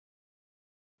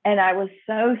And I was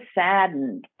so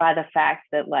saddened by the fact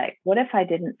that, like, what if I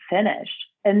didn't finish?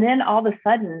 And then all of a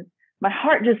sudden, my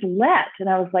heart just leapt. And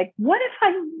I was like, what if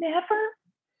I never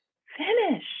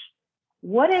finish?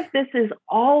 What if this is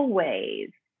always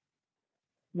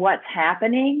what's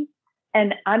happening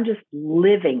and I'm just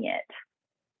living it?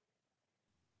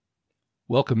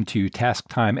 Welcome to Task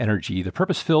Time Energy, the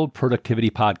purpose-filled productivity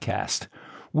podcast,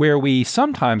 where we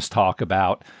sometimes talk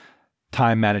about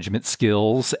time management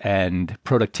skills and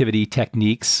productivity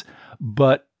techniques,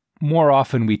 but more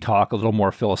often we talk a little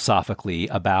more philosophically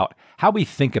about how we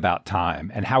think about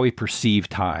time and how we perceive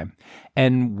time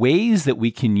and ways that we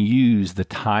can use the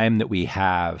time that we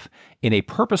have in a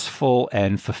purposeful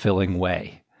and fulfilling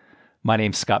way. My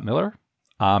name's Scott Miller.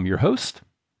 I'm your host.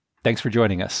 Thanks for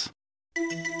joining us.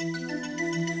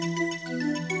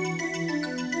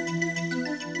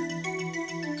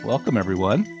 Welcome,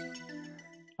 everyone.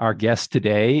 Our guest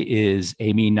today is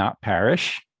Amy Knott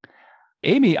Parrish.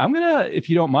 Amy, I'm going to, if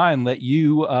you don't mind, let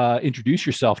you introduce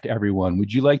yourself to everyone.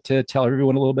 Would you like to tell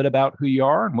everyone a little bit about who you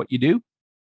are and what you do?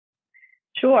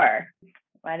 Sure.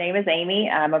 My name is Amy.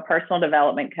 I'm a personal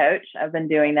development coach. I've been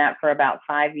doing that for about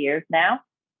 5 years now.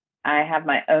 I have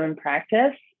my own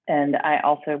practice, and I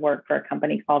also work for a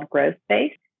company called Growth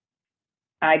Space.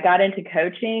 I got into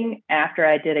coaching after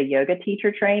I did a yoga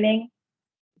teacher training.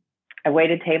 I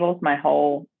waited tables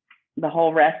the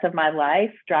whole rest of my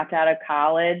life, dropped out of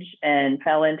college and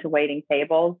fell into waiting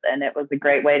tables. And it was a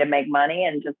great way to make money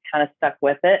and just kind of stuck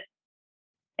with it.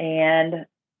 And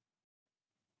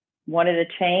wanted to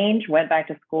change, went back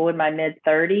to school in my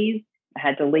mid-30s. I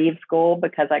had to leave school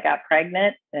because I got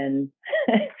pregnant. And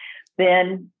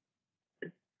then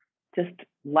just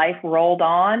life rolled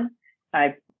on.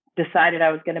 I decided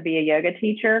I was going to be a yoga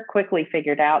teacher, quickly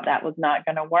figured out that was not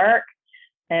going to work.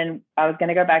 And I was going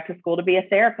to go back to school to be a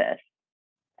therapist.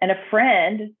 And a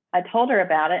friend, I told her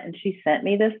about it, and she sent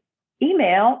me this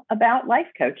email about life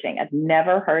coaching. I'd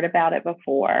never heard about it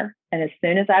before. And as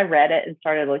soon as I read it and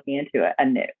started looking into it, I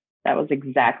knew that was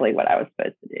exactly what I was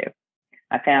supposed to do.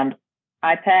 I found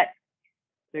IPEC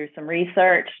through some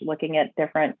research, looking at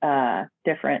different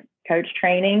coach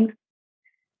trainings,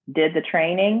 did the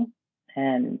training,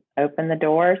 and opened the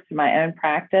doors to my own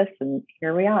practice. And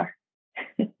here we are.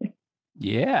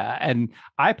 Yeah. And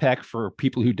IPEC, for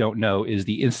people who don't know, is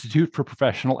the Institute for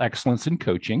Professional Excellence in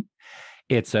Coaching.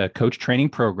 It's a coach training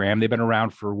program. They've been around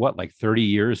for like 30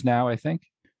 years now, I think.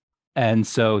 And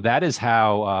so that's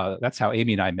how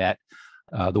Amy and I met.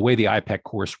 The way the IPEC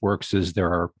course works is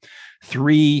there are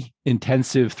 3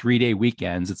 intensive 3-day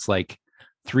weekends. It's like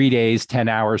 3 days, 10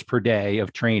 hours per day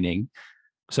of training.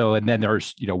 So, and then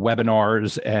there's,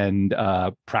 webinars and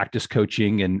practice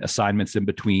coaching and assignments in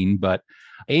between. But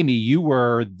Amy, you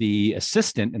were the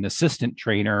assistant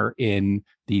trainer in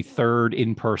the 3rd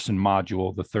in-person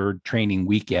module, the 3rd training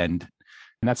weekend.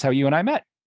 And that's how you and I met.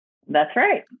 That's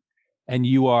right. And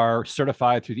you are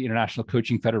certified through the International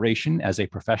Coaching Federation as a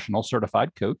professional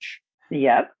certified coach.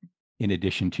 Yep. In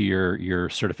addition to your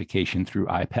certification through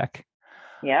IPEC.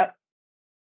 Yep.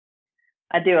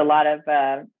 I do a lot of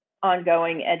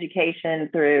ongoing education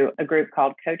through a group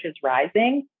called Coaches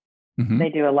Rising. Mm-hmm. They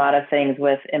do a lot of things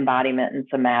with embodiment and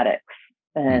somatics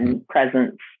and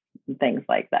presence and things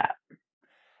like that.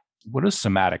 What is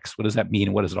somatics? What does that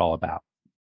mean? What is it all about?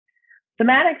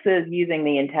 Somatics is using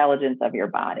the intelligence of your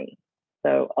body.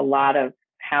 So a lot of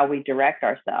how we direct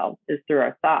ourselves is through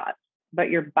our thoughts, but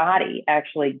your body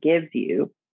actually gives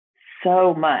you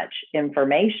so much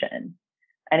information.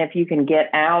 And if you can get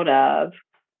out of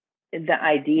the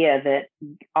idea that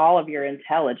all of your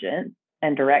intelligence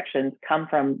and directions come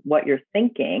from what you're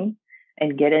thinking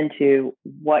and get into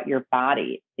what your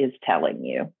body is telling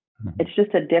you, it's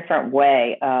just a different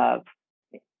way of,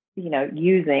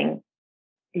 using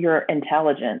your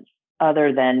intelligence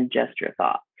other than just your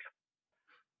thoughts.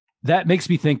 That makes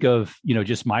me think of,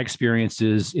 just my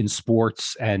experiences in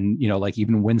sports and, like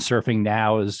even windsurfing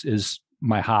now is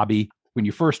my hobby. When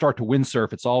you first start to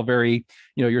windsurf, it's all very,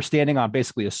 you're standing on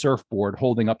basically a surfboard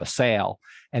holding up a sail,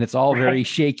 and it's all very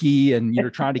shaky and you're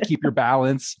trying to keep your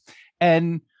balance.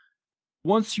 And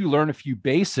once you learn a few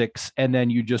basics and then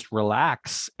you just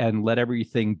relax and let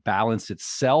everything balance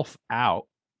itself out,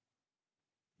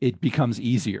 it becomes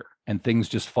easier and things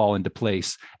just fall into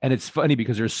place. And it's funny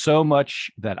because there's so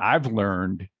much that I've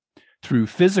learned through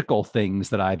physical things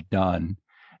that I've done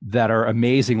that are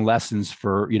amazing lessons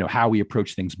for, how we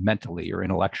approach things mentally or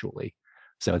intellectually.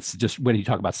 So it's just when you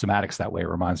talk about somatics that way, it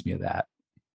reminds me of that.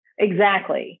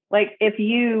 Exactly. Like if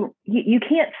you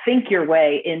can't think your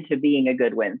way into being a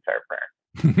good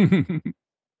windsurfer.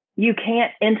 You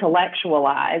can't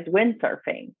intellectualize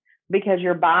windsurfing because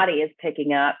your body is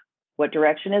picking up What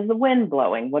direction is the wind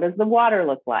blowing? What does the water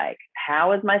look like?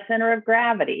 How is my center of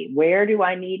gravity? Where do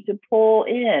I need to pull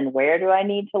in? Where do I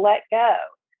need to let go?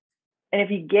 And if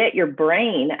you get your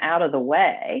brain out of the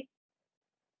way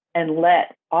and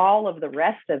let all of the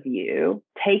rest of you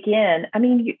take in, I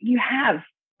mean, you have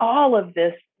all of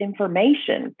this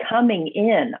information coming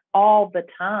in all the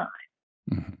time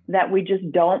that we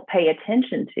just don't pay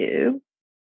attention to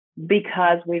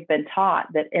because we've been taught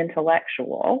that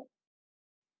intellectual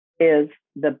is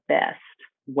the best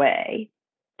way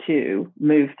to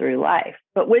move through life.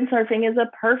 But windsurfing is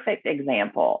a perfect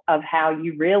example of how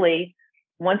you really,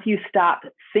 once you stop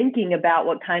thinking about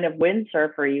what kind of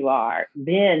windsurfer you are,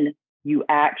 then you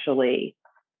actually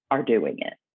are doing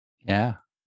it. Yeah.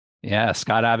 Yeah.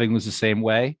 Skydiving was the same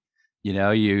way. You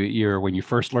know, you're when you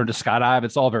first learn to skydive,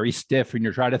 it's all very stiff and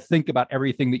you're trying to think about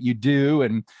everything that you do.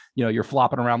 And, you know, you're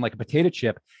flopping around like a potato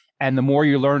chip. And the more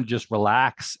you learn to just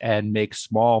relax and make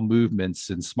small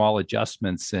movements and small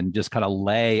adjustments and just kind of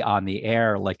lay on the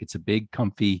air like it's a big,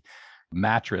 comfy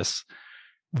mattress,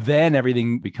 then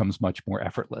everything becomes much more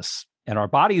effortless. And our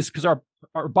bodies, because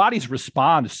our bodies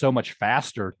respond so much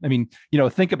faster. I mean, you know,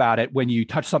 think about it. When you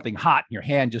touch something hot, your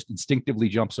hand just instinctively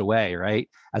jumps away, right?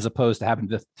 As opposed to having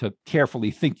to carefully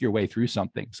think your way through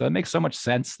something. So it makes so much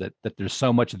sense that there's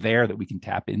so much there that we can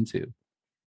tap into.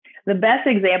 The best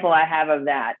example I have of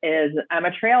that is I'm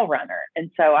a trail runner.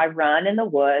 And so I run in the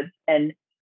woods and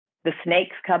the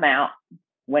snakes come out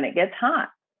when it gets hot.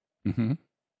 Mm-hmm.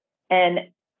 And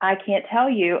I can't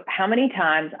tell you how many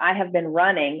times I have been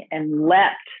running and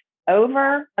leapt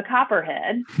over a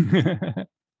copperhead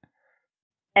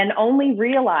and only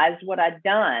realized what I'd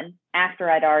done after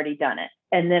I'd already done it.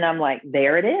 And then I'm like,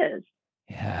 there it is.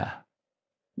 Yeah.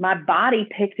 My body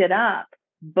picked it up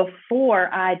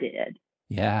before I did.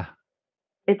 Yeah.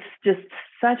 It's just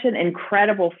such an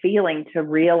incredible feeling to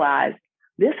realize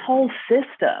this whole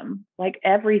system, like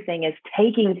everything is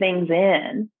taking things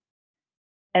in.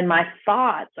 And my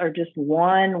thoughts are just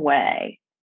one way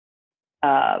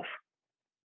of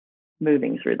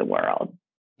moving through the world.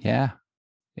 Yeah.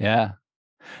 Yeah.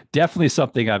 Definitely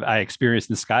something I experienced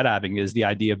in skydiving is the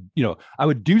idea of, you know, I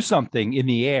would do something in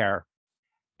the air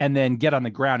and then get on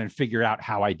the ground and figure out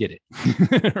how I did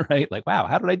it. Right? Like, wow,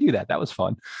 how did I do that? That was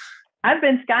fun. I've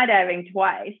been skydiving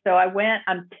twice. So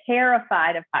I'm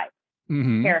terrified of heights,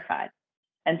 terrified.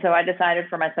 And so I decided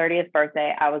for my 30th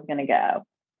birthday, I was going to go.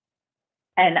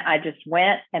 And I just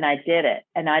went and I did it.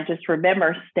 And I just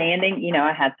remember standing, you know,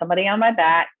 I had somebody on my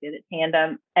back, did it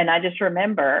tandem. And I just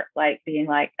remember like being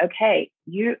like, okay,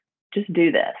 you just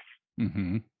do this.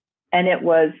 Mm-hmm. And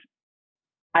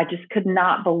I just could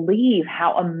not believe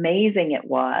how amazing it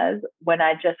was when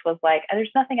I just was like,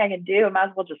 there's nothing I can do. I might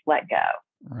as well just let go.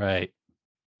 Right.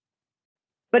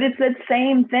 But it's the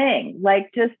same thing.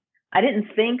 Like I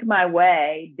didn't think my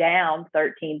way down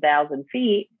 13,000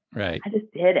 feet. Right. I just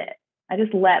did it. I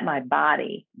just let my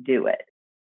body do it.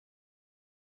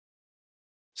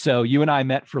 So you and I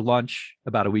met for lunch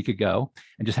about a week ago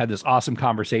and just had this awesome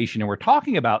conversation. And we're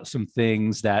talking about some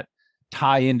things that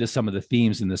tie into some of the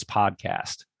themes in this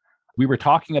podcast. We were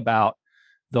talking about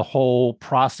the whole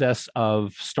process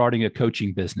of starting a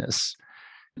coaching business.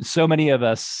 So many of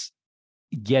us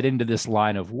get into this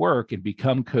line of work and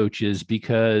become coaches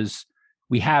because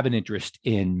we have an interest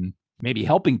in maybe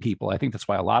helping people. I think that's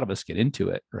why a lot of us get into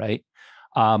it, right?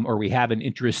 Or we have an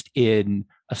interest in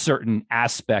a certain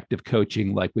aspect of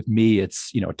coaching. Like with me, it's,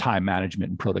 you know, time management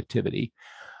and productivity.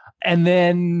 And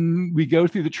then we go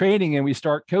through the training and we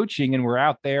start coaching and we're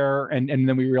out there and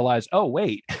then we realize, oh,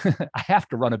 wait, I have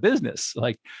to run a business.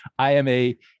 Like I am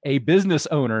a business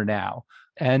owner now.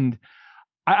 And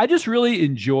I just really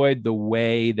enjoyed the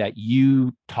way that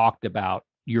you talked about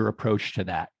your approach to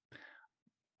that.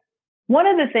 One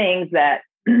of the things that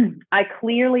I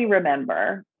clearly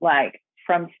remember, like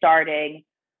from starting,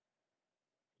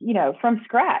 you know, from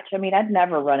scratch. I mean, I'd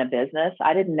never run a business.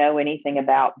 I didn't know anything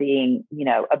about being, you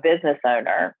know, a business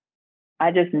owner.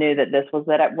 I just knew that this was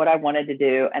what I wanted to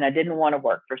do. And I didn't want to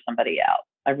work for somebody else.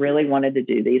 I really wanted to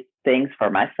do these things for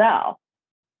myself.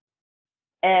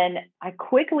 And I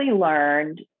quickly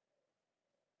learned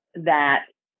that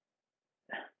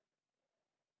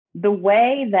the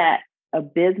way that a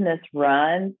business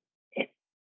runs,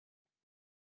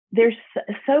 there's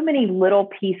so many little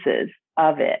pieces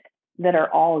of it that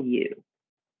are all you.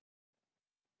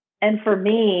 And for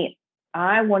me,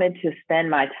 I wanted to spend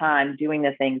my time doing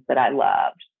the things that I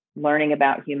loved, learning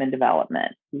about human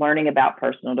development, learning about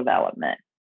personal development.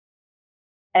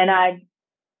 And I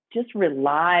just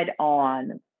relied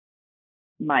on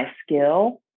my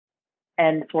skill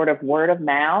and sort of word of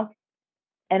mouth.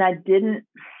 And I didn't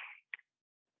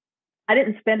I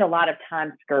didn't spend a lot of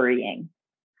time scurrying.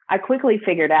 I quickly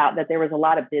figured out that there was a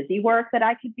lot of busy work that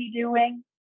I could be doing.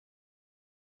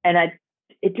 And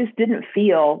it just didn't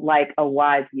feel like a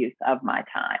wise use of my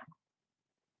time.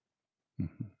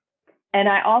 Mm-hmm. And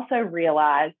I also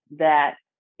realized that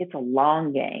it's a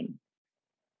long game.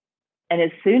 And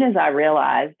as soon as I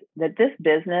realized that this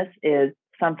business is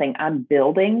something I'm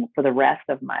building for the rest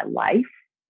of my life,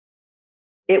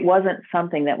 it wasn't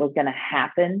something that was going to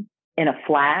happen in a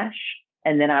flash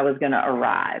and then I was going to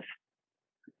arrive.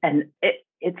 And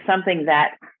it's something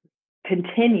that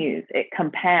continues, it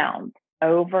compounds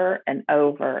over and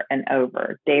over and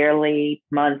over, daily,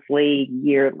 monthly,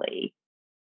 yearly.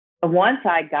 Once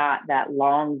I got that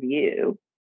long view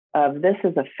of this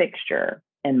is a fixture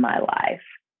in my life,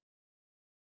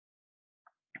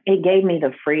 it gave me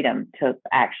the freedom to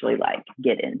actually like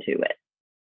get into it.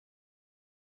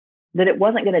 That it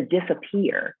wasn't going to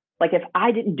disappear. Like if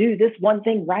I didn't do this one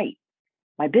thing right,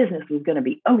 my business was going to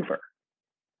be over.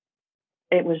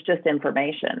 It was just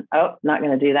information. Oh, not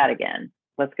going to do that again.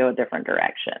 Let's go a different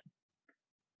direction.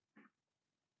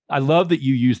 I love that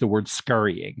you use the word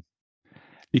scurrying,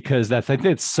 because I think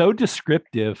it's so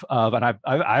descriptive of, and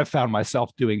I've found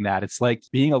myself doing that. It's like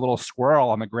being a little squirrel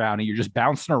on the ground and you're just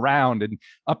bouncing around and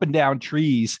up and down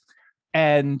trees.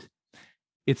 And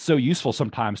it's so useful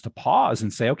sometimes to pause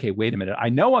and say, okay, wait a minute. I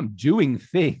know I'm doing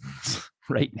things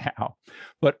right now,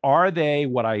 but are they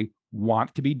what I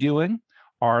want to be doing?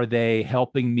 Are they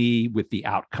helping me with the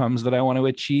outcomes that I want to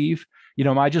achieve?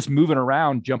 Am I just moving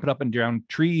around, jumping up and down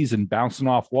trees and bouncing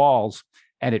off walls?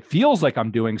 And it feels like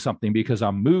I'm doing something because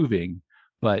I'm moving,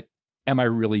 but am I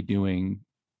really doing,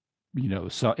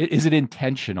 so is it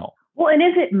intentional? Well, and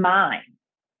is it mine?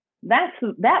 That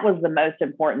was the most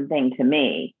important thing to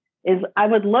me, is I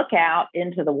would look out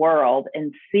into the world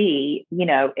and see,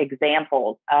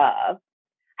 examples of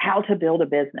how to build a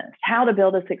business, how to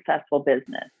build a successful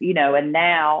business, and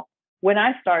now when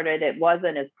I started, it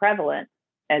wasn't as prevalent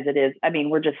as it is. I mean,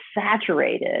 we're just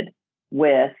saturated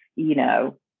with,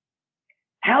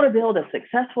 how to build a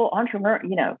successful entrepreneur,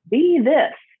 be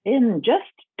this in just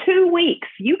 2 weeks,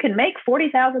 you can make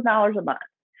 $40,000 a month.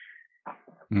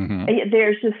 Mm-hmm.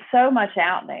 There's just so much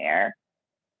out there.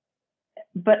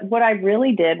 But what I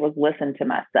really did was listen to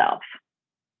myself.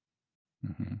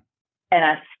 Mm-hmm. And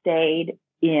I stayed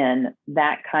in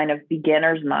that kind of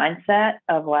beginner's mindset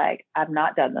of like, I've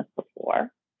not done this before,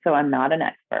 so I'm not an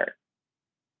expert.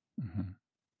 Mm-hmm.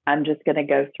 I'm just going to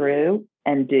go through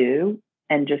and do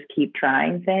and just keep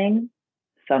trying things.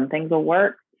 Some things will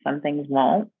work, some things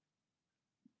won't.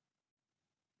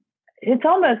 It's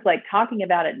almost like talking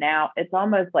about it now, it's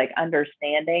almost like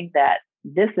understanding that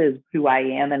this is who I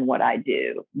am and what I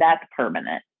do. That's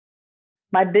permanent.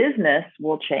 My business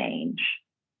will change.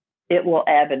 It will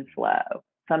ebb and flow.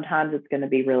 Sometimes it's going to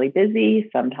be really busy.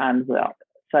 Sometimes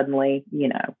suddenly,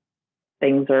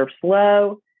 things are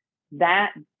slow.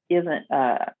 That isn't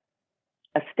a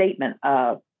statement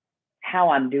of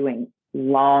how I'm doing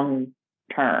long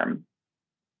term.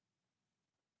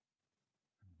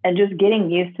 And just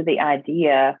getting used to the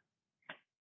idea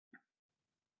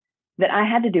that I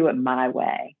had to do it my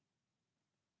way.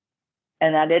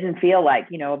 And I didn't feel like,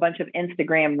 a bunch of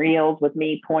Instagram reels with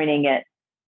me pointing at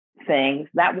things.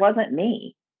 That wasn't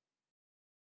me.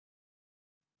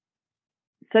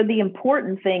 So the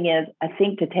important thing is, I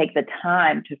think, to take the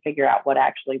time to figure out what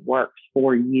actually works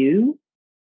for you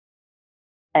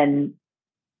and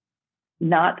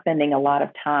not spending a lot of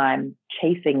time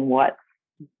chasing what's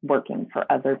working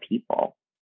for other people.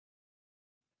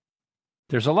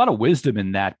 There's a lot of wisdom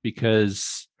in that,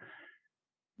 because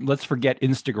let's forget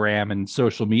Instagram and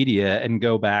social media and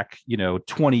go back,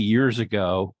 20 years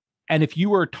ago. And if you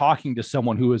were talking to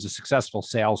someone who is a successful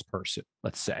salesperson,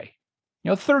 let's say,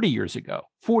 30 years ago,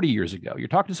 40 years ago, you're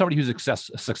talking to somebody who's a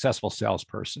successful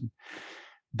salesperson,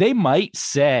 they might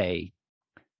say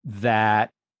that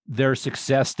their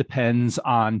success depends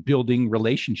on building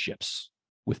relationships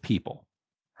with people.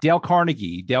 Dale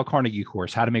Carnegie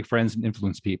course, How to Make Friends and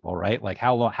Influence People, right? Like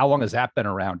how long has that been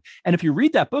around? And if you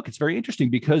read that book, it's very interesting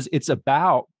because it's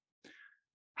about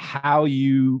how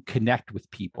you connect with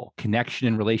people, connection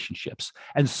and relationships.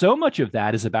 And so much of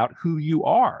that is about who you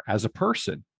are as a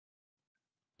person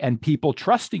and people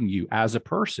trusting you as a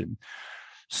person.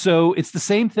 So it's the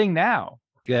same thing now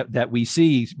that we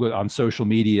see on social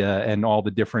media and all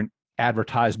the different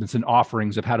advertisements and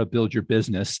offerings of how to build your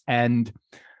business. And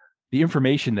the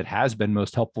information that has been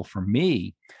most helpful for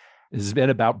me has been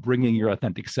about bringing your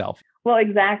authentic self. Well,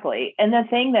 exactly. And the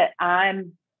thing that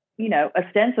I'm,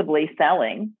 ostensibly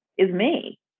selling is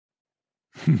me.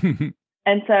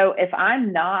 And so if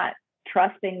I'm not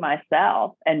trusting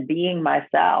myself and being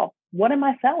myself, what am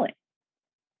I selling?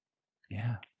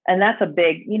 Yeah. And that's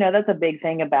that's a big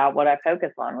thing about what I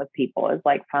focus on with people is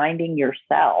like finding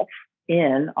yourself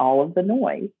in all of the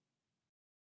noise,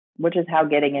 which is how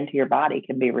getting into your body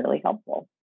can be really helpful.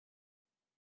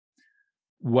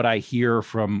 What I hear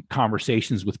from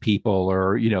conversations with people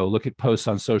or, look at posts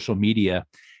on social media,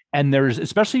 and there's,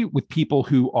 especially with people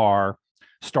who are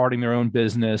starting their own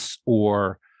business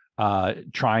or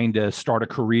trying to start a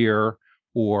career,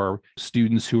 or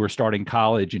students who are starting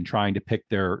college and trying to pick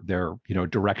their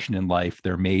direction in life,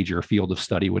 their major, field of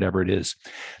study, whatever it is.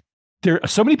 There,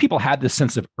 so many people had this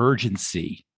sense of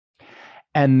urgency,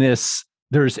 and it's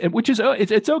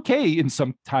okay in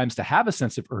some times to have a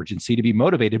sense of urgency, to be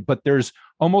motivated, but there's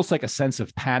almost like a sense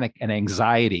of panic and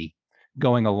anxiety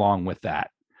going along with that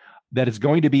it's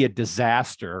going to be a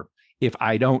disaster if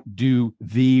I don't do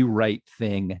the right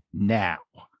thing now.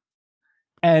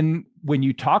 And when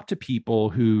you talk to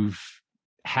people who've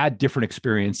had different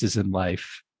experiences in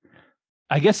life,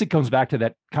 I guess it comes back to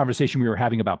that conversation we were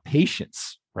having about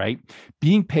patience, right?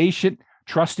 Being patient,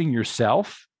 trusting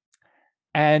yourself,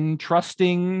 and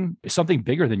trusting something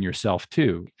bigger than yourself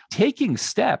too. Taking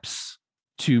steps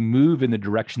to move in the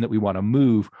direction that we want to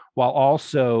move, while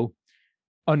also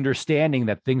understanding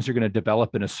that things are going to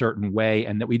develop in a certain way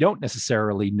and that we don't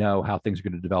necessarily know how things are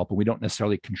going to develop, and we don't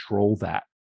necessarily control that.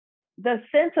 The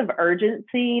sense of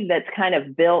urgency that's kind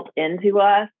of built into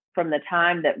us from the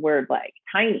time that we're like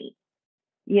tiny.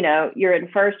 You're in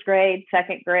first grade,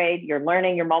 second grade, you're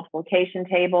learning your multiplication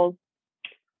tables.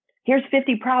 Here's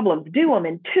 50 problems, do them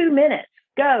in 2 minutes.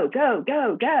 Go, go,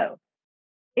 go, go.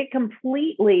 It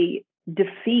completely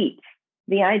defeats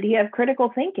the idea of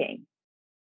critical thinking.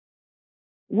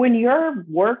 When you're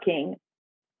working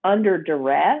under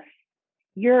duress,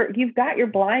 you've got your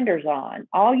blinders on.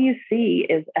 All you see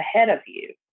is ahead of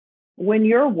you. When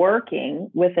you're working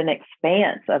with an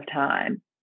expanse of time,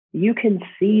 you can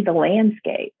see the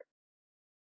landscape.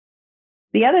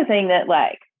 The other thing that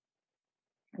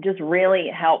just really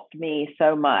helped me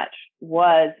so much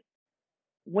was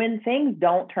when things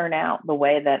don't turn out the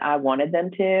way that I wanted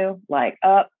them to,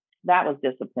 that was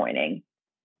disappointing.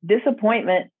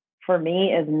 Disappointment for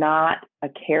me is not a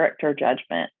character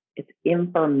judgment. It's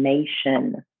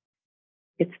information.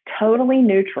 It's totally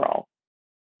neutral.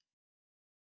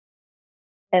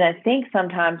 And I think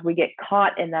sometimes we get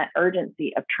caught in that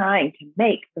urgency of trying to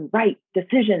make the right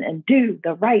decision and do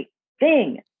the right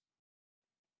thing,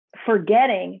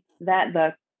 forgetting that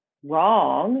the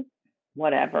wrong,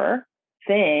 whatever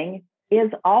thing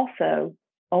is also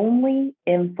only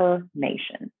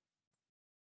information.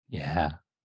 Yeah.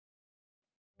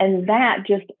 And that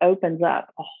just opens up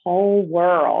a whole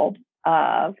world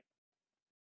of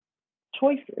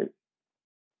choices,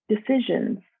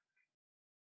 decisions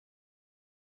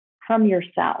from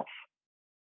yourself,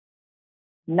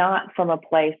 not from a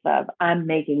place of I'm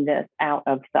making this out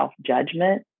of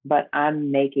self-judgment, but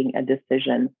I'm making a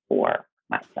decision for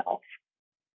myself.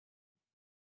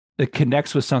 It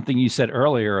connects with something you said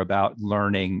earlier about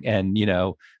learning and,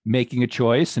 making a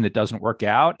choice and it doesn't work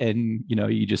out. And,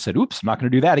 you just said, oops, I'm not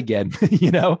going to do that again,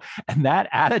 and that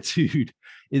attitude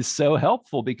is so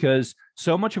helpful, because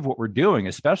so much of what we're doing,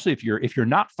 especially if you're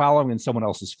not following in someone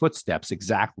else's footsteps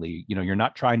exactly, you're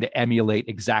not trying to emulate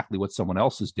exactly what someone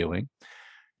else is doing.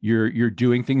 You're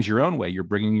doing things your own way. You're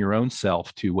bringing your own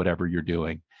self to whatever you're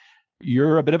doing.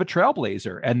 You're a bit of a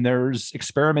trailblazer, and there's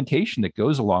experimentation that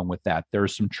goes along with that.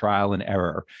 There's some trial and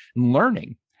error and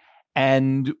learning.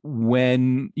 And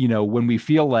when we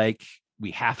feel like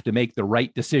we have to make the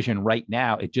right decision right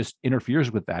now, it just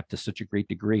interferes with that to such a great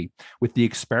degree, with the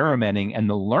experimenting and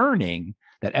the learning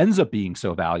that ends up being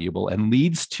so valuable and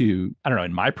leads to, I don't know,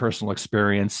 in my personal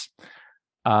experience,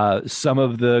 some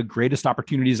of the greatest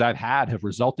opportunities I've had have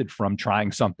resulted from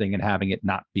trying something and having it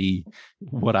not be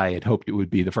what I had hoped it would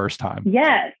be the first time.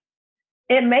 Yes.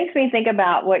 It makes me think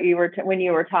about what you were when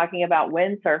you were talking about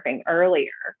windsurfing earlier.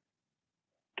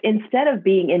 Instead of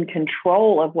being in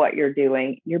control of what you're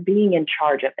doing, you're being in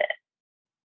charge of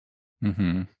it.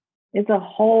 Mm-hmm. It's a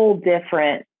whole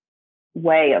different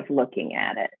way of looking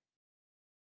at it.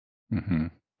 Mm-hmm.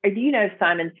 Do you know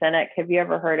Simon Sinek? Have you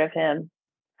ever heard of him?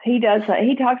 He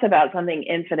talks about something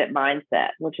infinite mindset,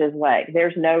 which is like,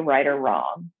 there's no right or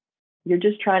wrong. You're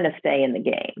just trying to stay in the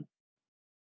game.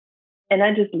 And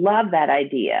I just love that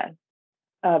idea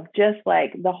of just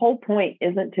like, the whole point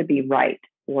isn't to be right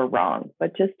or wrong,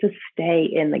 but just to stay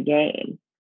in the game.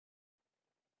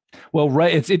 Well,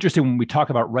 right. It's interesting when we talk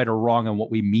about right or wrong and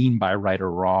what we mean by right or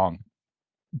wrong,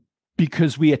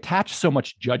 because we attach so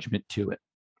much judgment to it.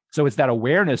 So it's that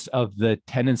awareness of the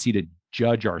tendency to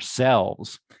judge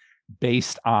ourselves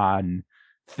based on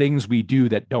things we do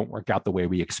that don't work out the way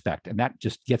we expect. And that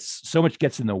just gets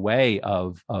in the way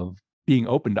of being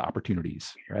open to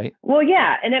opportunities, right? Well,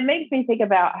 yeah. And it makes me think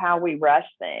about how we rush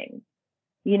things,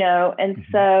 and Mm-hmm.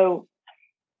 so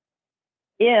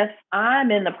if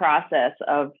I'm in the process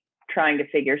of trying to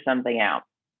figure something out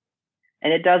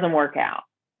and it doesn't work out,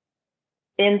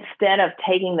 instead of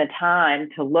taking the time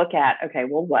to look at, okay,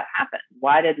 well, what happened?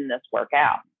 Why didn't this work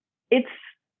out? It's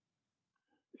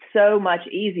so much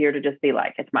easier to just be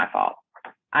like, it's my fault.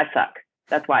 I suck.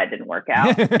 That's why it didn't work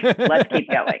out. Let's keep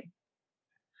going.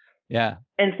 Yeah.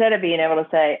 Instead of being able to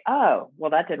say, oh,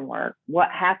 well, that didn't work. What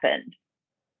happened?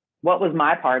 What was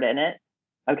my part in it?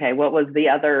 Okay, what was the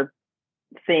other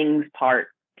things part,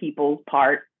 people's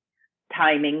part,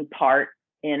 timing part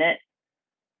in it?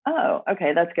 Oh,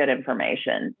 okay, that's good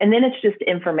information. And then it's just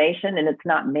information and it's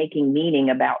not making meaning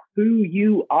about who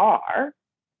you are.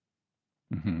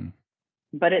 Mm-hmm.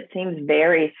 But it seems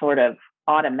very sort of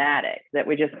automatic that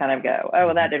we just kind of go, oh,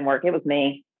 well, that didn't work. It was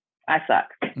me. I suck.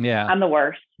 Yeah. I'm the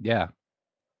worst. Yeah.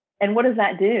 And what does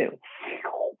that do?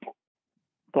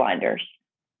 Blinders.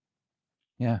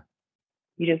 Yeah.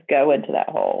 You just go into that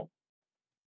hole.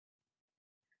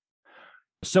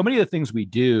 So many of the things we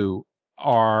do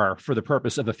are for the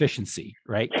purpose of efficiency,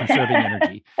 right? Conserving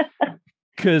energy.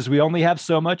 Because we only have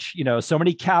so much, so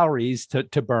many calories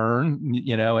to burn,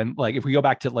 and like if we go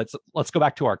back to let's go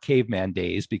back to our caveman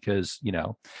days, because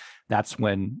that's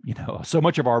when so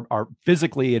much of our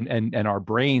physically and our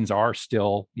brains are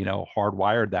still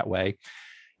hardwired that way.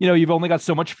 You've only got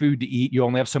so much food to eat. You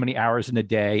only have so many hours in a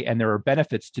day, and there are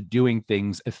benefits to doing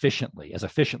things efficiently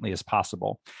as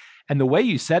possible. And the way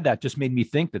you said that just made me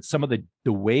think that some of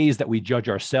the ways that we judge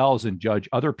ourselves and judge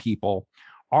other people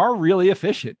are really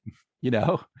efficient.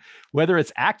 Whether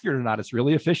it's accurate or not, it's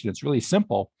really efficient. It's really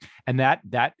simple. And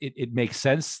that it makes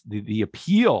sense. The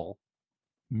appeal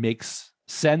makes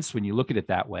sense when you look at it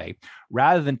that way,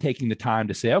 rather than taking the time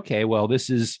to say, okay, well,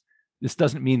 this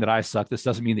doesn't mean that I suck. This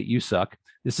doesn't mean that you suck.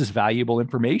 This is valuable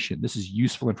information. This is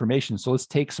useful information. So let's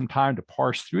take some time to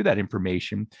parse through that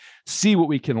information, see what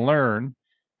we can learn,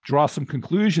 draw some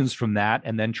conclusions from that,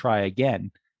 and then try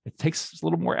again. It takes a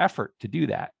little more effort to do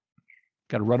that.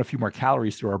 Got to run a few more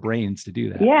calories through our brains to do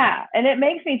that. Yeah. And it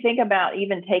makes me think about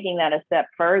even taking that a step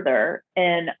further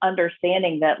and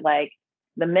understanding that like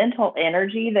the mental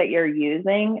energy that you're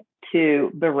using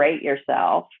to berate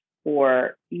yourself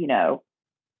or,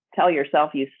 tell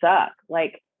yourself you suck,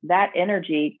 like that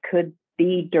energy could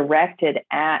be directed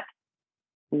at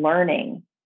learning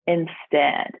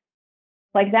instead.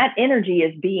 Like that energy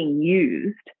is being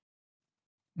used.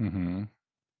 Mm-hmm.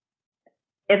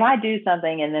 If I do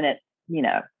something and then it,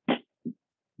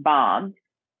 bombs,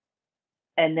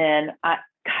 and then God,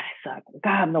 I suck.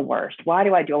 God, I'm the worst. Why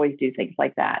do I always do things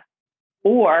like that?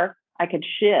 Or I could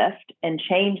shift and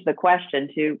change the question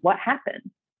to what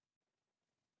happened?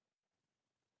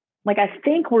 Like, I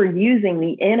think we're using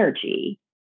the energy.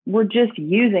 We're just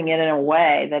using it in a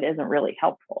way that isn't really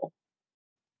helpful.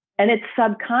 And it's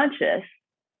subconscious.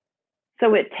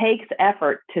 So it takes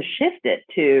effort to shift it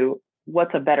to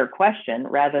what's a better question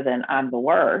rather than I'm the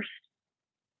worst.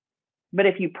 But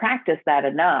if you practice that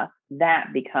enough,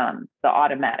 that becomes the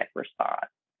automatic response.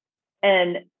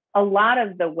 And a lot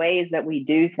of the ways that we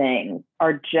do things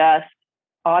are just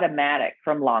automatic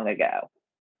from long ago.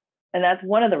 And that's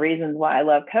one of the reasons why I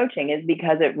love coaching, is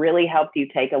because it really helps you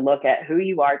take a look at who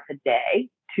you are today,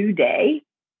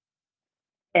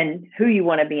 and who you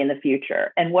want to be in the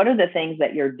future. And what are the things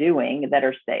that you're doing that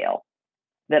are stale,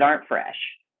 that aren't fresh.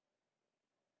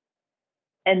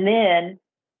 And then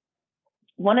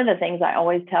one of the things I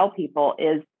always tell people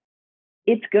is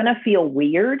it's going to feel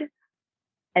weird,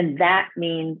 and that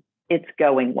means it's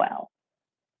going well.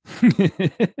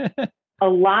 A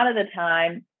lot of the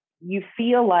time you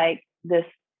feel like this,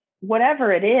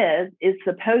 whatever it is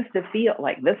supposed to feel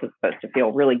like this is supposed to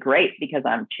feel really great because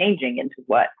I'm changing into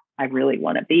what I really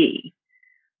want to be.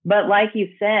 But like you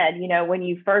said, when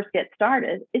you first get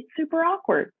started, it's super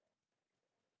awkward.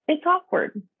 It's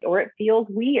awkward, or it feels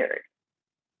weird.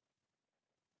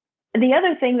 The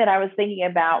other thing that I was thinking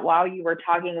about while you were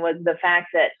talking was the fact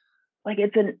that like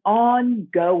it's an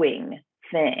ongoing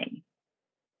thing.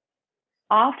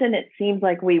 Often it seems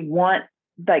like we want,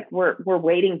 like we're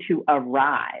waiting to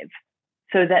arrive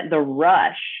so that the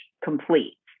rush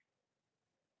completes.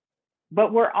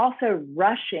 But we're also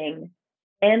rushing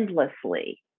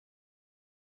endlessly.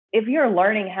 If you're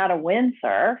learning how to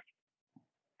windsurf,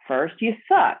 first you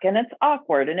suck and it's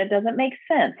awkward and it doesn't make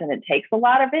sense and it takes a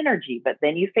lot of energy, but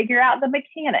then you figure out the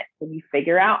mechanics and you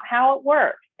figure out how it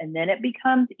works, and then it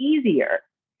becomes easier,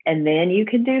 and then you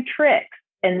can do tricks,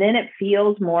 and then it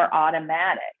feels more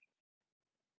automatic.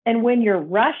 And when you're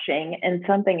rushing and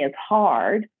something is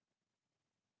hard,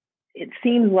 it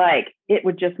seems like it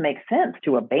would just make sense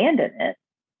to abandon it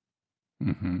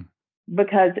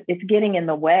because it's getting in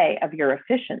the way of your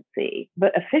efficiency.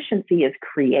 But efficiency is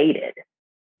created.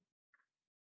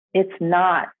 It's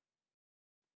not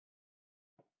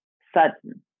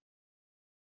sudden.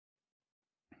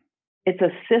 It's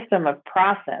a system of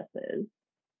processes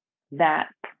that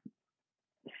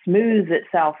smooths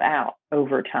itself out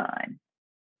over time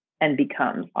and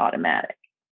becomes automatic.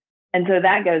 And so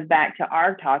that goes back to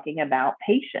our talking about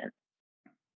patience.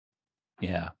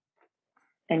 Yeah.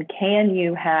 And can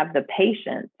you have the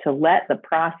patience to let the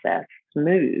process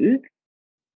smooth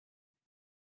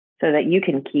so that you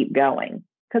can keep going?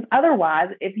 Because otherwise,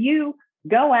 if you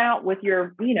go out with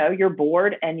your, your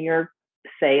board and your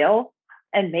sale,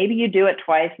 and maybe you do it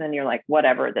twice and then you're like,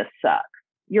 whatever, this sucks.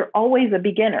 You're always a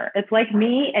beginner. It's like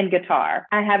me and guitar.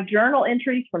 I have journal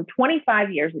entries from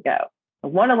 25 years ago. I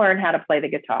want to learn how to play the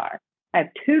guitar. I have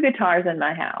 2 guitars in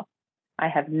my house. I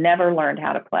have never learned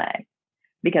how to play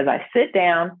because I sit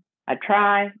down, I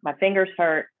try, my fingers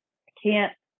hurt, I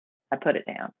can't, I put it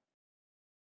down.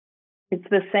 It's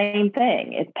the same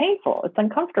thing. It's painful. It's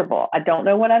uncomfortable. I don't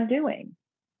know what I'm doing.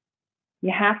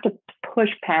 You have to push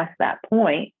past that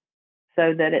point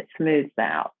so that it smooths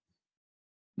out.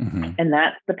 And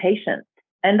that's the patience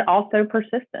and also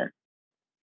persistence.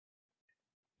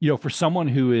 For someone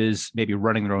who is maybe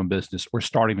running their own business or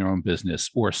starting their own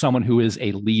business, or someone who is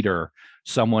a leader,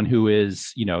 someone who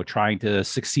is, trying to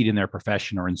succeed in their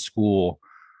profession or in school,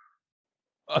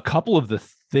 a couple of the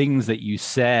things that you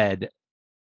said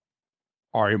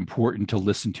are important to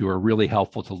listen to, are really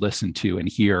helpful to listen to and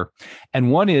hear.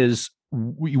 And one is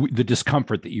the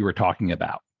discomfort that you were talking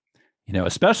about.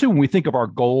 Especially when we think of our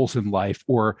goals in life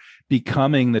or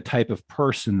becoming the type of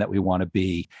person that we want to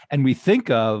be. And we think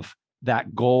of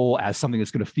that goal as something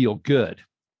that's going to feel good,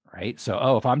 right?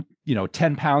 So, if I'm,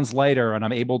 10 pounds lighter and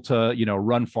I'm able to,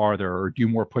 run farther or do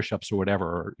more push-ups or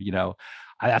whatever,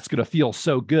 that's going to feel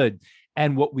so good.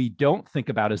 And what we don't think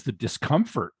about is the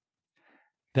discomfort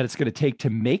that it's going to take to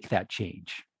make that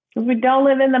change. Because we don't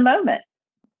live in the moment.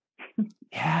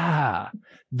 Yeah,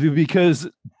 because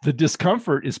the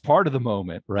discomfort is part of the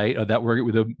moment, right? That we're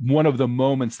one of the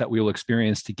moments that we'll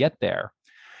experience to get there.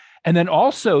 And then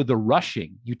also the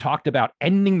rushing. You talked about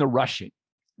ending the rushing,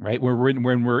 right?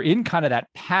 When we're in kind of that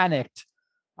panicked,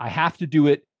 I have to do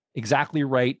it exactly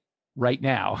right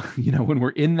now. When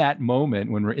we're in that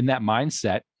moment, when we're in that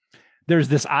mindset, there's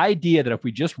this idea that if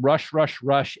we just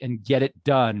rush and get it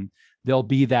done, there'll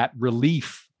be that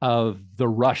relief of the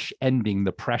rush ending,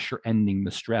 the pressure ending,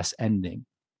 the stress ending.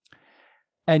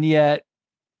 And yet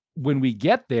when we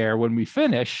get there, when we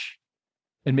finish,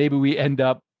 and maybe we end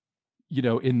up,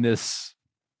 in this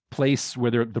place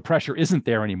where the pressure isn't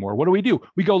there anymore, what do?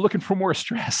 We go looking for more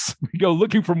stress. We go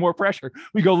looking for more pressure.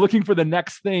 We go looking for the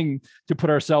next thing to put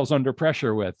ourselves under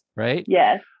pressure with, right?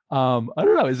 Yes. I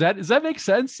don't know. Does that make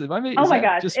sense? Oh my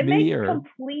gosh, it makes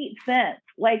complete sense.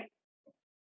 Like,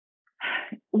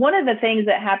 one of the things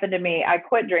that happened to me, I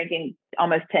quit drinking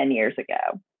almost 10 years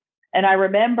ago. And I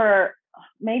remember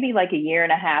maybe like a year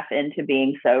and a half into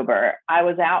being sober, I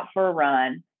was out for a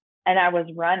run and I was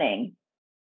running.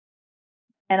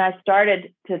 And I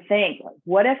started to think,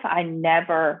 what if I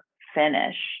never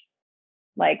finish?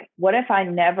 Like, what if I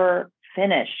never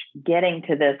finish getting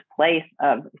to this place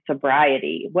of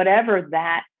sobriety, whatever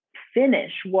that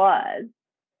finish was?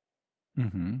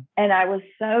 And I was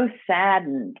so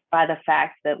saddened by the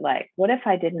fact that, like, what if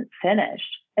I didn't finish?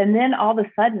 And then all of a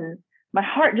sudden, my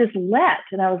heart just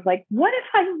leapt. And I was like, what if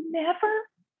I never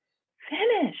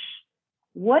finish?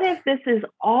 What if this is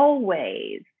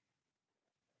always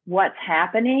what's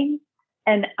happening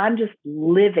and I'm just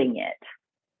living it?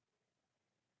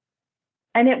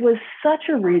 And it was such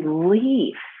a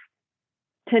relief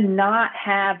to not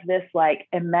have this like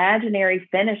imaginary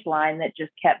finish line that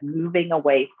just kept moving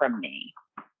away from me.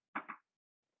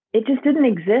 It just didn't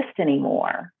exist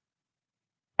anymore.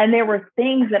 And there were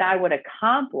things that I would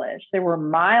accomplish. There were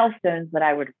milestones that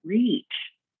I would reach.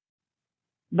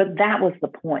 But that was the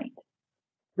point.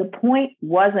 The point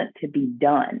wasn't to be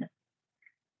done.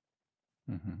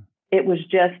 It was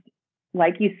just,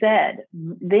 like you said,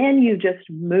 then you just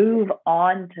move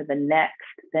on to the next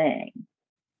thing.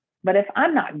 But if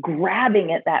I'm not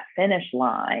grabbing at that finish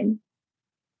line,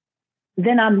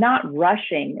 then I'm not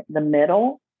rushing the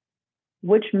middle,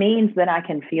 which means that I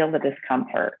can feel the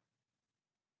discomfort.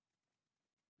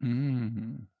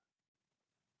 And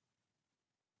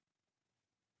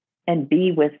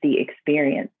be with the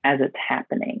experience as it's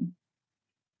happening.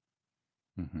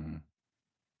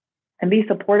 And be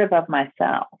supportive of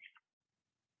myself.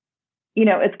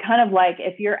 It's kind of like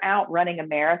if you're out running a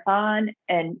marathon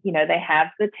and, they have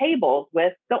the tables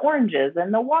with the oranges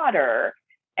and the water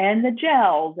and the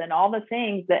gels and all the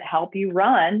things that help you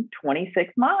run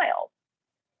 26 miles.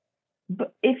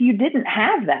 But if you didn't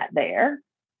have that there,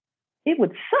 it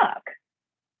would suck.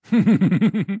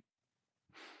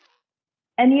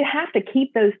 And you have to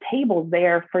keep those tables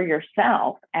there for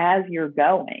yourself as you're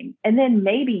going. And then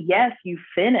maybe, yes, you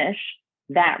finish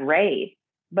that race,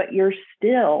 but you're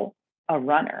still a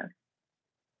runner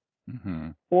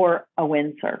or a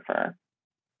windsurfer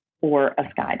or a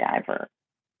skydiver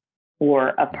or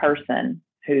a person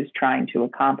who's trying to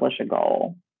accomplish a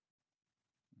goal.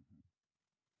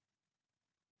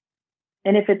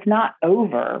 And if it's not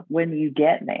over when you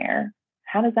get there,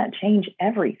 how does that change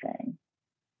everything?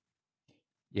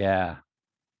 Yeah.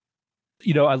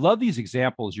 I love these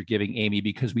examples you're giving, Amy,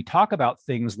 because we talk about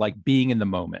things like being in the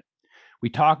moment.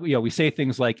 We say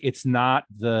things like, it's not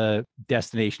the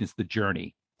destination, it's the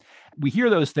journey. We hear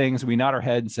those things and we nod our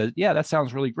head and say, yeah, that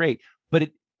sounds really great. But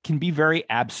it can be very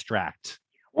abstract.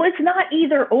 Well, it's not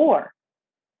either or.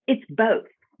 It's both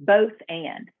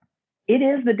and. It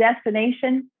is the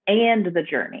destination and the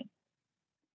journey.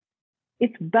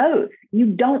 It's both. You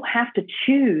don't have to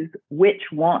choose which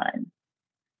one.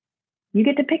 You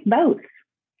get to pick both.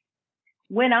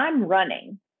 When I'm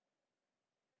running,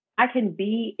 I can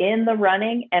be in the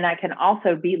running and I can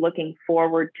also be looking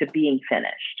forward to being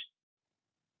finished.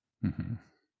 Mm-hmm.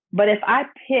 But if I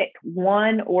pick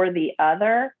one or the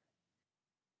other,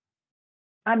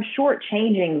 I'm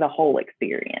shortchanging the whole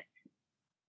experience.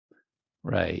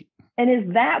 Right. And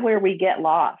is that where we get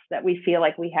lost, that we feel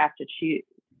like we have to choose?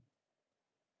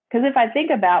 Because if I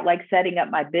think about like setting up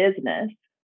my business,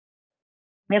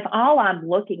 if all I'm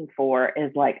looking for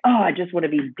is like, oh, I just want to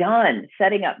be done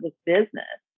setting up this business,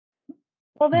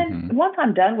 well, then once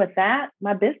I'm done with that,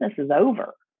 my business is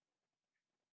over.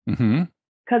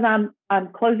 Because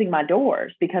I'm closing my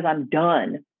doors because I'm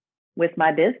done with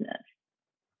my business.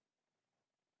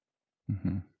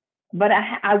 But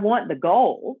I want the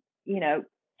goal.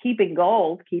 Keeping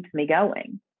goals keeps me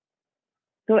going.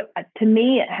 So to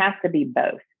me, it has to be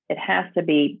both. It has to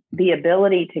be the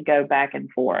ability to go back and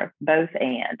forth, both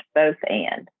the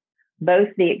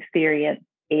experience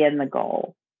and the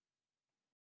goal.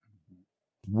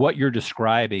 What you're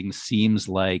describing seems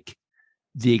like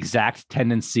the exact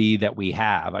tendency that we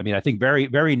have. I mean, I think very,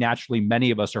 very naturally,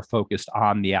 many of us are focused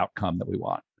on the outcome that we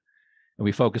want. And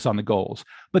we focus on the goals.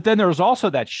 But then there's also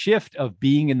that shift of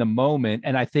being in the moment.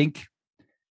 And I think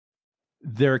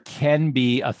there can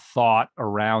be a thought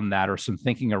around that or some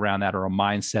thinking around that or a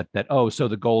mindset that, oh, so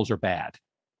the goals are bad,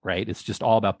 right? It's just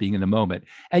all about being in the moment.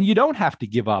 And you don't have to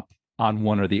give up on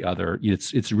one or the other.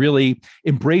 It's really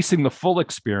embracing the full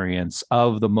experience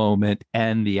of the moment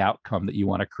and the outcome that you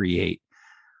want to create.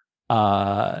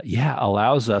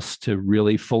 Allows us to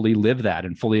really fully live that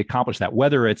and fully accomplish that,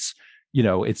 whether it's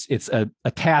it's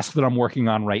a task that I'm working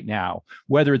on right now,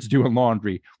 whether it's doing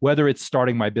laundry, whether it's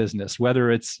starting my business, whether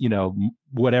it's,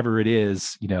 whatever it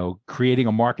is, creating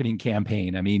a marketing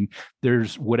campaign. I mean,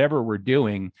 there's whatever we're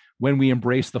doing, when we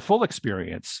embrace the full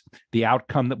experience, the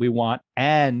outcome that we want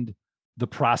and the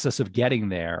process of getting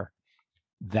there,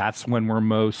 that's when we're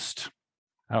most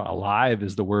alive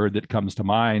is the word that comes to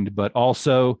mind, but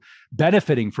also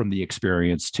benefiting from the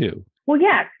experience too. Well,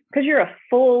 yeah, because you're a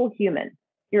full human.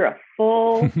 You're a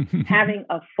full, having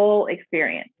a full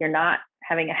experience. You're not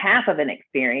having a half of an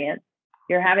experience.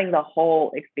 You're having the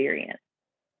whole experience.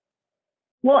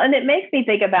 Well, and it makes me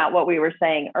think about what we were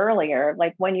saying earlier.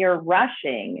 Like when you're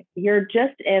rushing, you're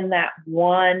just in that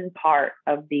one part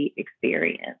of the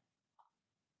experience.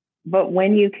 But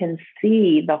when you can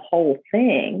see the whole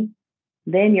thing,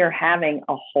 then you're having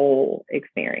a whole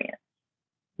experience,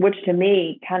 which to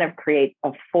me kind of creates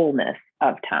a fullness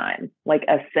of time, like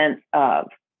a sense of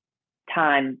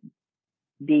time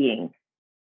being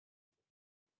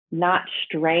not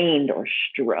strained or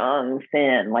strung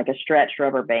thin like a stretched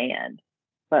rubber band,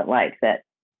 but like that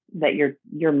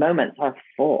your moments are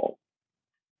full.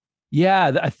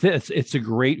 Yeah, it's a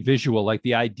great visual, like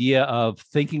the idea of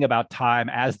thinking about time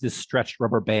as this stretched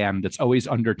rubber band that's always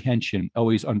under tension,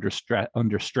 always under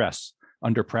stress,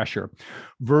 under pressure,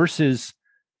 versus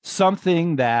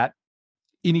something that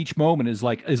in each moment is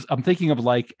I'm thinking of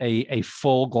like a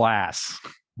full glass,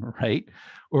 right?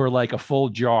 Or like a full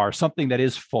jar, something that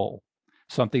is full,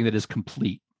 something that is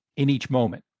complete in each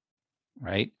moment,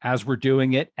 right? As we're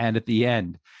doing it and at the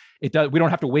end. We don't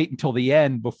have to wait until the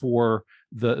end before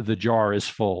the jar is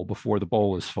full, before the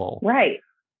bowl is full. Right.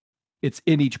 It's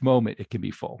in each moment it can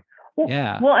be full. Well,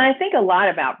 yeah. Well, and I think a lot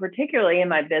about, particularly in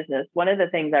my business, one of the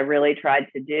things I really tried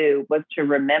to do was to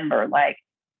remember, like,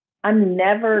 I'm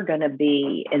never going to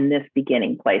be in this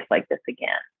beginning place like this again.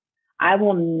 I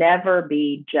will never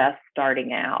be just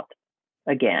starting out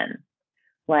again.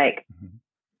 Like,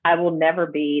 I will never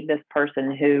be this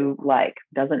person who like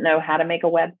doesn't know how to make a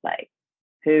website,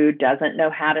 who doesn't know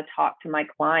how to talk to my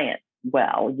clients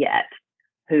well yet,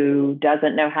 who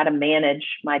doesn't know how to manage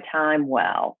my time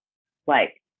well.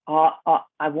 Like,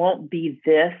 I won't be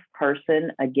this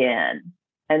person again.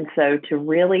 And so to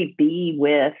really be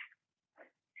with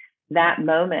that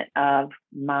moment of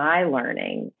my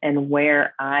learning and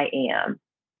where I am,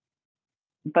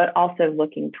 but also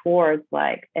looking towards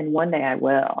like, and one day I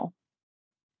will.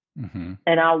 Mm-hmm.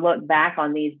 And I'll look back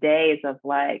on these days of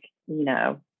like, you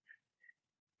know,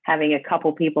 having a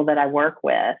couple people that I work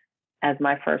with as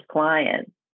my first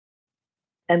client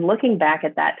and looking back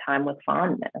at that time with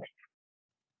fondness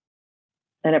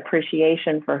and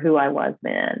appreciation for who I was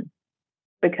then,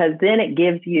 because then it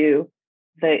gives you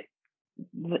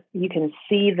you can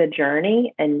see the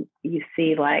journey and you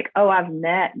see like, oh, I've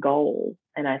met goals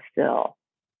and I still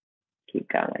keep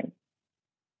going.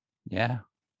 Yeah.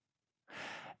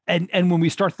 And when we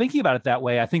start thinking about it that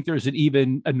way, I think there's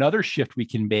even another shift we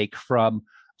can make from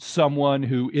someone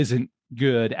who isn't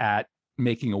good at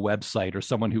making a website or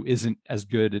someone who isn't as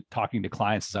good at talking to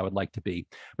clients as I would like to be.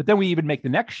 But then we even make the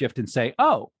next shift and say,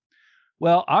 oh,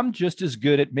 well, I'm just as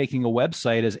good at making a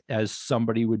website as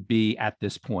somebody would be at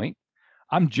this point.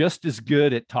 I'm just as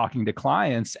good at talking to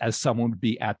clients as someone would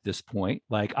be at this point.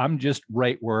 Like I'm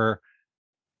right where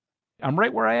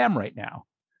I am right now.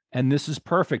 And this is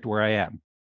perfect where I am.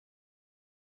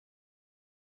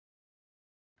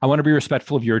 I want to be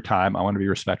respectful of your time. I want to be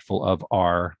respectful of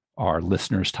our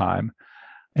listeners' time.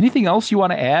 Anything else you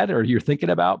want to add or you're thinking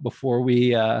about before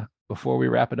we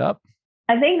wrap it up?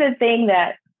 I think the thing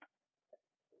that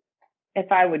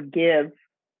if I would give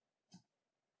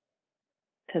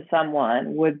to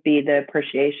someone would be the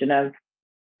appreciation of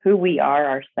who we are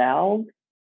ourselves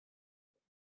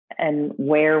and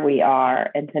where we are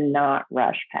and to not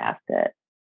rush past it.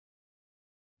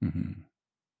 Mm-hmm.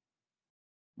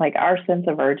 Like our sense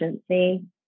of urgency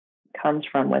comes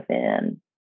from within.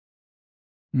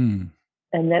 Mm.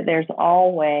 And that there's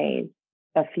always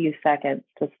a few seconds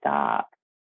to stop,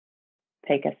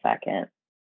 take a second,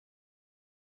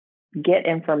 get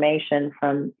information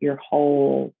from your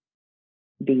whole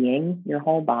being, your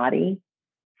whole body,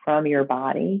 from your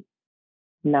body,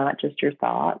 not just your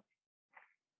thoughts.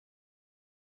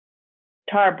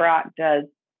 Tara Brach does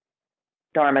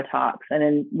Dharma talks, and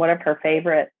in one of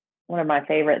my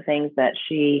favorite things that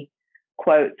she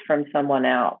quotes from someone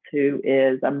else who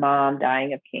is a mom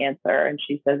dying of cancer, and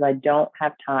she says, "I don't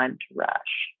have time to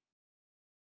rush."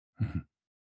 Mm-hmm.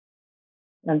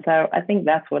 And so I think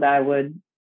that's what I would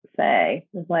say.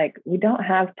 It's like, we don't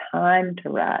have time to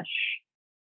rush.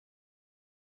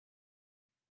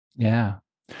 Yeah.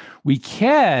 We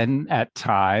can at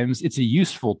times, it's a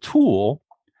useful tool.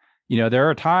 You know, there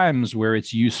are times where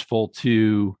it's useful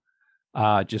to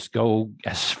just go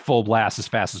as full blast as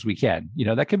fast as we can. You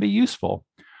know, that can be useful,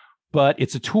 but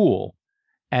it's a tool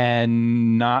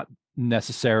and not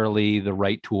necessarily the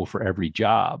right tool for every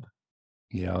job.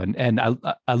 You know, and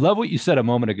I love what you said a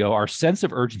moment ago. Our sense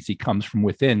of urgency comes from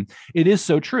within. It is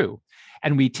so true.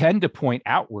 And we tend to point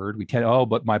outward. We tend, oh,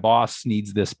 but my boss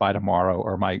needs this by tomorrow,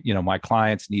 or my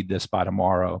clients need this by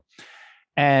tomorrow.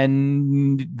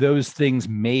 And those things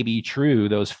may be true.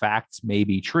 Those facts may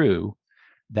be true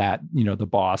that, you know, the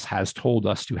boss has told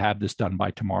us to have this done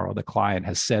by tomorrow. The client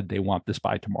has said they want this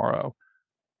by tomorrow.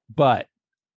 But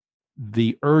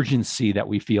the urgency that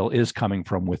we feel is coming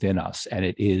from within us. And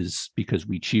it is because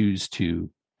we choose to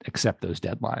accept those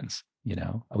deadlines. You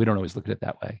know, we don't always look at it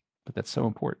that way, but that's so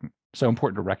important. So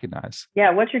important to recognize.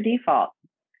 Yeah. What's your default?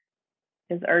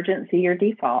 Is urgency your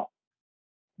default?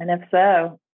 And if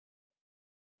so,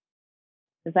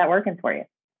 is that working for you?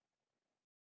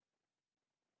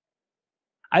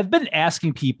 I've been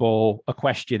asking people a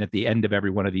question at the end of every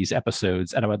one of these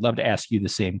episodes, and I would love to ask you the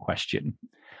same question.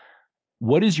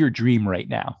 What is your dream right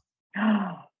now?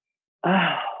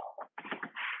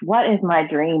 What is my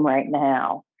dream right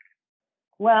now?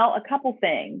 Well, a couple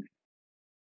things.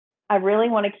 I really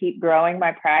want to keep growing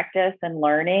my practice and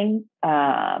learning.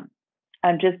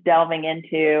 I'm just delving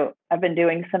into, I've been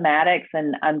doing somatics,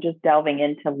 and I'm just delving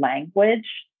into language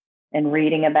and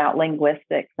reading about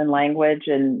linguistics and language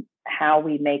and how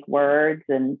we make words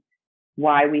and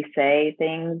why we say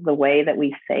things the way that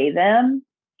we say them.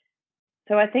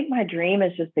 So I think my dream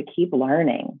is just to keep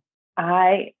learning.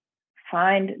 I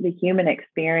find the human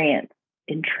experience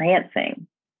entrancing.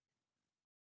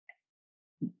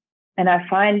 And I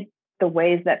find the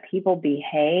ways that people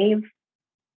behave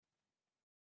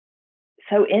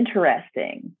so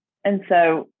interesting. And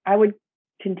so I would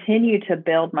continue to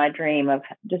build my dream of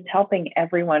just helping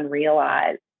everyone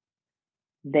realize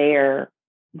their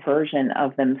version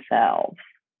of themselves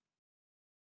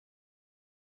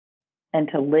and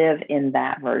to live in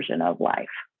that version of life.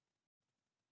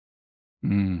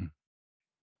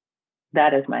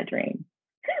 That is my dream.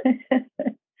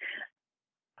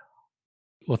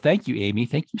 Well, thank you, Amy.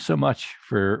 Thank you so much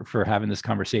for having this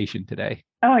conversation today.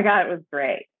 Oh my God, it was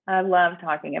great. I love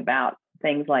talking about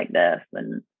things like this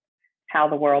and how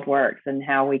the world works and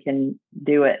how we can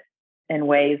do it in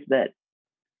ways that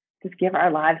just give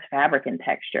our lives fabric and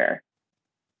texture.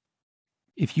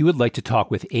 If you would like to talk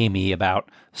with Amy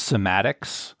about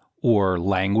somatics or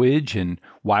language and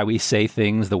why we say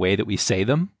things the way that we say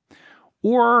them,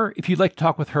 or if you'd like to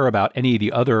talk with her about any of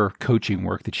the other coaching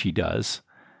work that she does,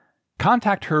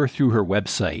 contact her through her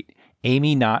website,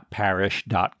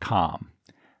 amyknottparrish.com.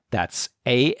 That's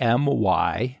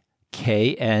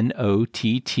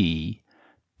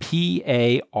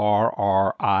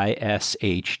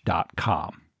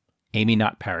AMYKNOTTPARRISH.com.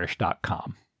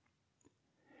 amyknottparrish.com.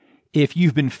 If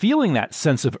you've been feeling that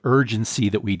sense of urgency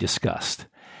that we discussed,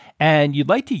 and you'd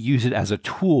like to use it as a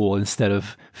tool instead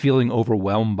of feeling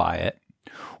overwhelmed by it,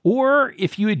 or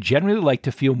if you would generally like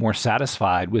to feel more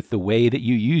satisfied with the way that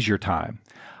you use your time,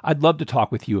 I'd love to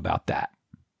talk with you about that.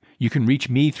 You can reach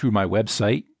me through my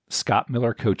website,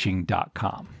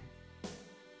 scottmillercoaching.com.